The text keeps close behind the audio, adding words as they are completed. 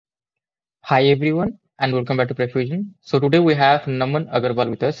Hi everyone and welcome back to PrepFusion. So today we have Naman Agarwal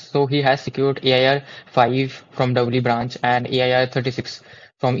with us. So he has secured AIR 5 from W branch and AIR 36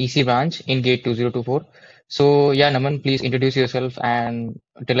 from EC branch in gate 2024. So yeah, Naman, please introduce yourself and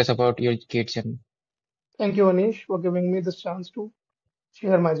tell us about your gate journey. Thank you, Anish, for giving me this chance to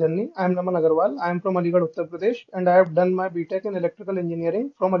share my journey. I am Naman Agarwal. I am from Aligarh, Uttar Pradesh, and I have done my B.Tech in Electrical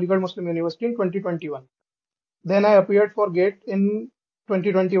Engineering from Aligarh Muslim University in 2021. Then I appeared for GATE in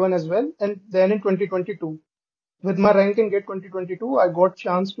 2021 as well, and then in 2022. With my rank in GATE 2022, I got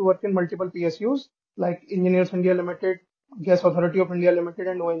chance to work in multiple PSUs like Engineers India Limited, Gas Authority of India Limited,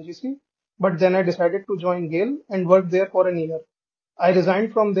 and ONGC. But then I decided to join GAIL and work there for a year. I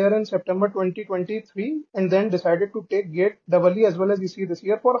resigned from there in September 2023 and then decided to take GATE EE as well as ECE this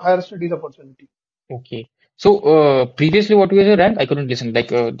year for higher studies opportunity. Okay. So previously what was your rank? I couldn't listen. Like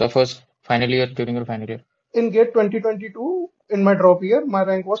the first final year during your final year. In GATE 2022, in my drop year, my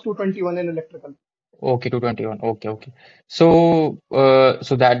rank was 221 in electrical. Okay, 221. Okay, okay. So,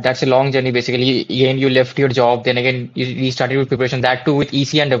 so that's a long journey basically. Again, you left your job, then again you started with preparation. That too with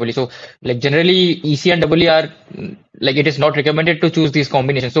EC and W. So, like generally, EC and W are like it is not recommended to choose these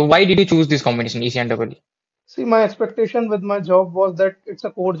combinations. So, why did you choose this combination, EC and W? See, my expectation with my job was that it's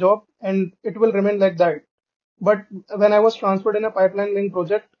a core job and it will remain like that. But when I was transferred in a pipeline link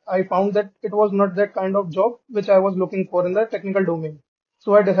project, I found that it was not that kind of job which I was looking for in the technical domain.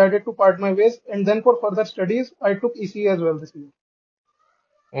 So I decided to part my ways, and then for further studies, I took ECE as well this year.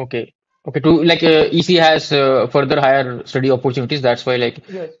 Okay, okay. To like EC has further higher study opportunities. That's why like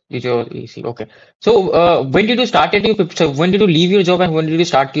Yes. you chose EC. Okay. So, when did you so when did you leave your job and when did you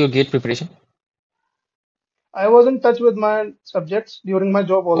start your gate preparation? I was in touch with my subjects during my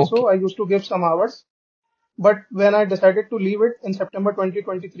job also. Okay. I used to give some hours. But when I decided to leave it in September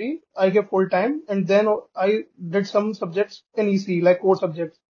 2023, I gave full time and then I did some subjects in EC, like core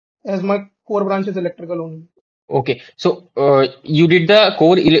subjects, as my core branch is electrical only. Okay, so you did the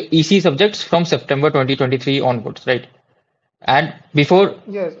core EC subjects from September 2023 onwards, right? And before,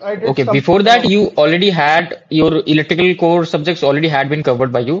 Yes, I did okay, some before that, of you it. already had your electrical core subjects already had been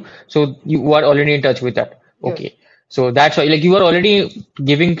covered by you, so you were already in touch with that. Yes. Okay, so that's why, like, you were already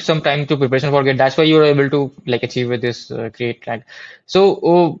giving some time to preparation for it. That's why you were able to like achieve with this great rank.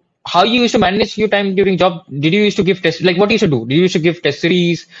 So, how you used to manage your time during job? Did you used to give test like what you used to do? Did you used to give test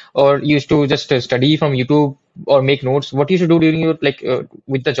series or you used to just study from YouTube or make notes? What you used to do during your like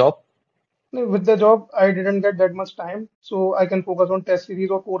with the job? No, with the job, I didn't get that much time, so I can focus on test series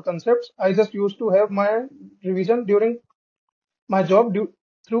or core concepts. I just used to have my revision during my job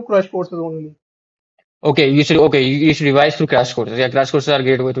through crash courses only. You should revise through crash courses. Yeah, crash courses are a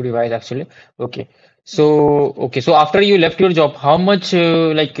great way to revise actually. Okay. So after you left your job, how much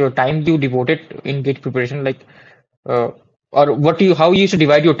time you devoted in gate preparation? Uh, or what do you how you used to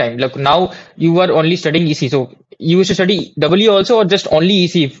divide your time? Like now you are only studying EC. So you used to study W also or just only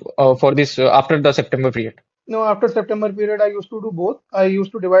EC for this after the September period? No, after September period, I used to do both. I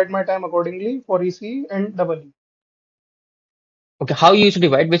used to divide my time accordingly for EC and EE. Okay, how you used to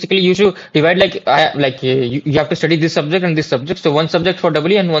divide? Basically, you should divide you have to study this subject and this subject. So one subject for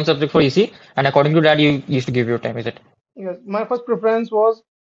W and one subject for EC, and according to that, you used to give your time. Is it? Yes, my first focus was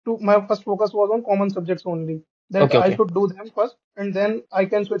on common subjects only. That Okay, I okay, should do them first, and then I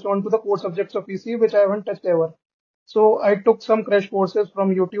can switch on to the core subjects of EC, which I haven't touched ever. So I took some crash courses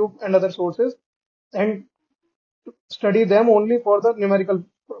from YouTube and other sources and study them only for the numerical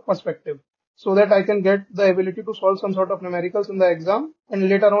perspective, so that I can get the ability to solve some sort of numericals in the exam, and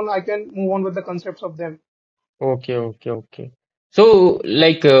later on I can move on with the concepts of them. okay. So,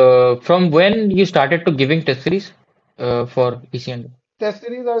 from when you started to giving test series for EC and Test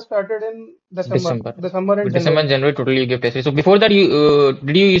series I started in December, December and but December and January. January totally you give test series. So before that, you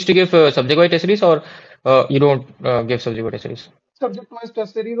did you used to give subject-wise test series or you don't give subject-wise test series? Subject-wise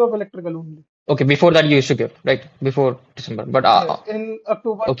test series of electrical only. Okay, before that you used to give right before December, but Yes, in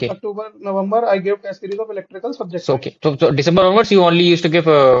okay. November, I gave test series of electrical So okay. subject-wise. So December onwards, you only used to give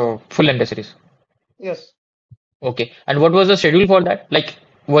full end series. Yes. Okay. And what was the schedule for that? Like,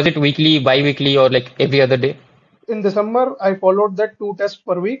 was it weekly, bi-weekly, or like every other day? In December, I followed that two tests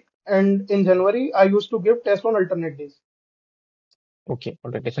per week, and in January, I used to give tests on alternate days. Okay.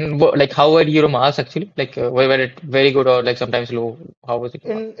 All right. And like, how were your marks actually? Like, were it very good or like sometimes low? How was it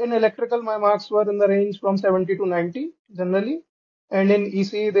your mark? In electrical, my marks were in the range from 70 to 90 generally, and in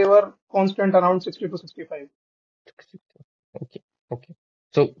ECE, they were constant around 60 to 65. Okay. Okay.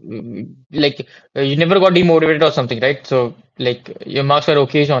 So, you never got demotivated or something, right? So, like, your marks were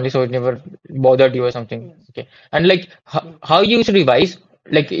okay only, so it never bothered you or something. Yes. Okay. And like, Yes. how you used to revise?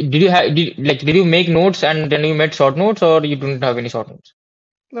 Like, did you make notes and then you made short notes, or you didn't have any short notes?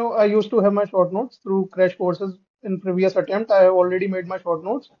 No, I used to have my short notes through crash courses in previous attempt. I have already made my short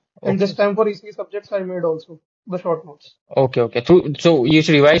notes, and this Okay. time for ECE subjects, I made also the short notes. Okay, okay. Through, so you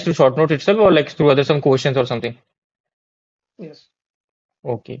should revise through short note itself or like through other some questions or something. Yes.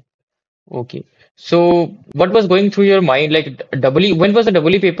 Okay. Okay. So what was going through your mind like doubly when was the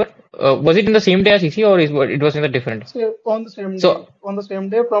doubly paper? Was it in the same day as EC or is it was in the different? So So on the same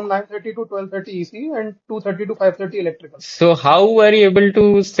day from 9:30 to 12:30 ECE and 2:30 to 5:30 electrical. so how were you able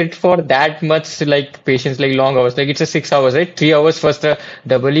to sit for that much like patience, like long hours? Like it's a 6 hours, right? 3 hours first the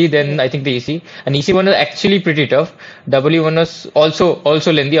double E, then Yes. I think the EC. And EC one was actually pretty tough. Double E one was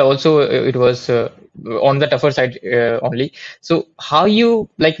also lengthy. Also it was on the tougher side only. So how you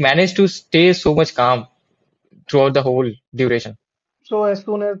like managed to stay so much calm throughout the whole duration? So as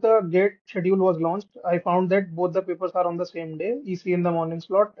soon as the gate schedule was launched, I found that both the papers are on the same day, ECE in the morning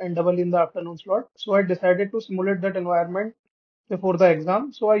slot and double in the afternoon slot. So I decided to simulate that environment before the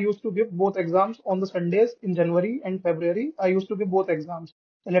exam. So I used to give both exams on the Sundays in January and February. I used to give both exams,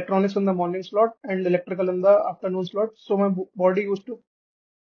 electronics in the morning slot and electrical in the afternoon slot. So my body used to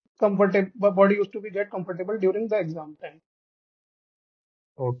be get comfortable during the exam time.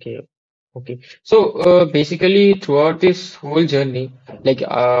 Okay, okay. So basically, throughout this whole journey, like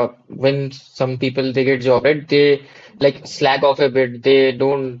when some people they get job, right? They like slack off a bit. They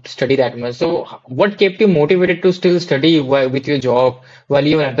don't study that much. So what kept you motivated to still study while, with your job while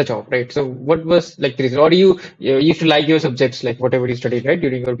you were at the job, right? So what was like the reason? Or you used to like your subjects, like whatever you studied, right?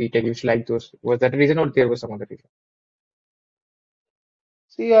 During your B.Tech, you used to like those. Was that the reason, or there was some other reason?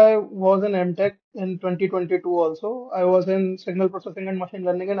 See, I was in M.tech in 2022 also. I was in signal processing and machine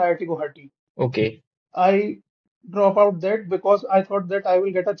learning in IIT Guwahati. Okay, I drop out that because I thought that I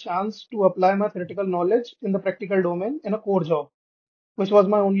will get a chance to apply my theoretical knowledge in the practical domain in a core job, which was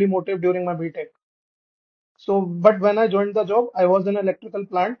my only motive during my BTech. So, but when I joined the job, I was in an electrical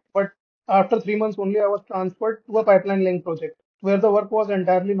plant, but after 3 months only, I was transferred to a pipeline laying project where the work was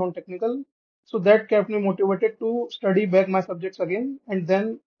entirely non-technical. So that kept me motivated to study back my subjects again. And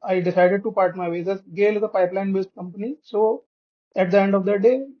then I decided to part my ways as Gale is a pipeline-based company. So at the end of the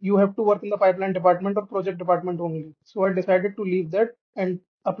day, you have to work in the pipeline department or project department only. So I decided to leave that and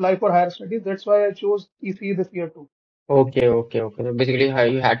apply for higher studies. That's why I chose ECE this year too. okay, okay, okay. So basically, how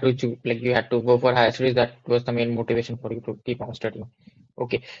you had to choose, like you had to go for higher studies. That was the main motivation for you to keep on studying.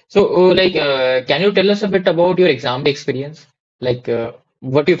 Okay. So, can you tell us a bit about your exam experience? Like,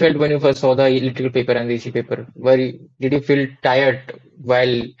 what you felt when you first saw the electrical paper and the EC paper? Did you feel tired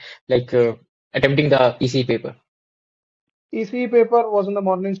while like attempting the EC paper? ECE paper was in the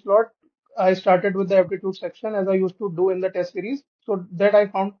morning slot. I started with the aptitude section as I used to do in the test series. So that I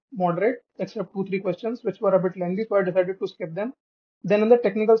found moderate, except two, three questions which were a bit lengthy. So I decided to skip them. Then in the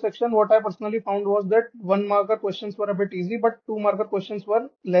technical section, what I personally found was that one marker questions were a bit easy, but two marker questions were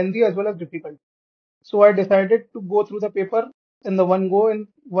lengthy as well as difficult. So I decided to go through the paper in the one go in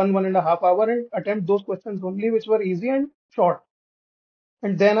 1.5 hour and attempt those questions only which were easy and short.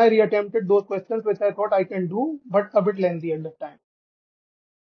 And then I reattempted those questions which I thought I can do, but a bit lengthy at that time.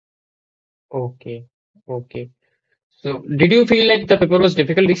 Okay, okay. So, did you feel like the paper was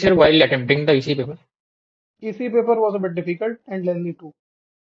difficult this year while attempting the EC paper? EC paper was a bit difficult and lengthy too.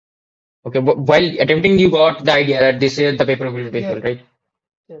 Okay, while attempting, you got the idea that this year the paper will be Yes, difficult, right?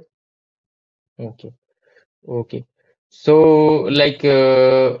 yes. Okay. Okay. So,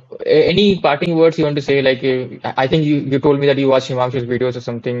 any parting words you want to say? Like, I think you told me that you watch Himanshu's videos or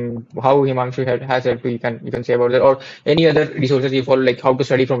something. How Himanshu has helped you, you can say about that, or any other resources you follow, like how to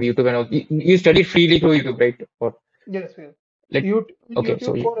study from YouTube and all. You study freely through YouTube, right? Or Yes, yes. like, okay,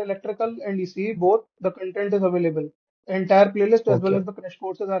 so YouTube for electrical and EC, both the content is available. Entire playlist as well okay, as the crash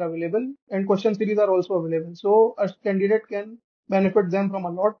courses are available and question series are also available. So a candidate can benefit them from a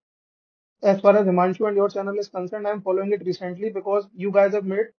lot. As far as Himanshu and your channel is concerned, I'm following it recently because you guys have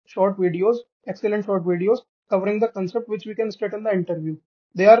made short videos, excellent short videos covering the concept which we can state in the interview.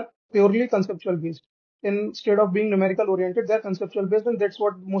 They are purely conceptual based. Instead of being numerical oriented, they're conceptual based, and that's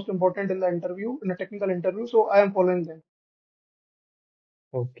what most important in the interview, in a technical interview. So I am following them.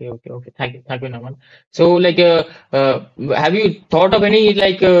 okay, okay, okay. Thank you, Naman. So, have you thought of any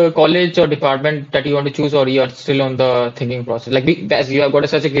college or department that you want to choose, or you are still on the thinking process? Like, as you have got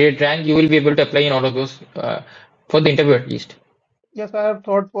such a great rank, you will be able to apply in all of those for the interview at least. Yes, I have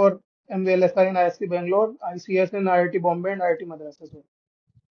thought for MVLSI in ISC Bangalore, ICS in IIT Bombay, and IIT Madras as well.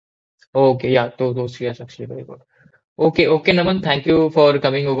 Okay, yeah, those three are actually very good. Okay, okay, Naman, thank you for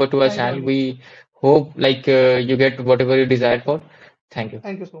coming over to our Thank you, channel. Anish. We hope you get whatever you desire for. Thank you.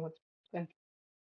 Thank you so much.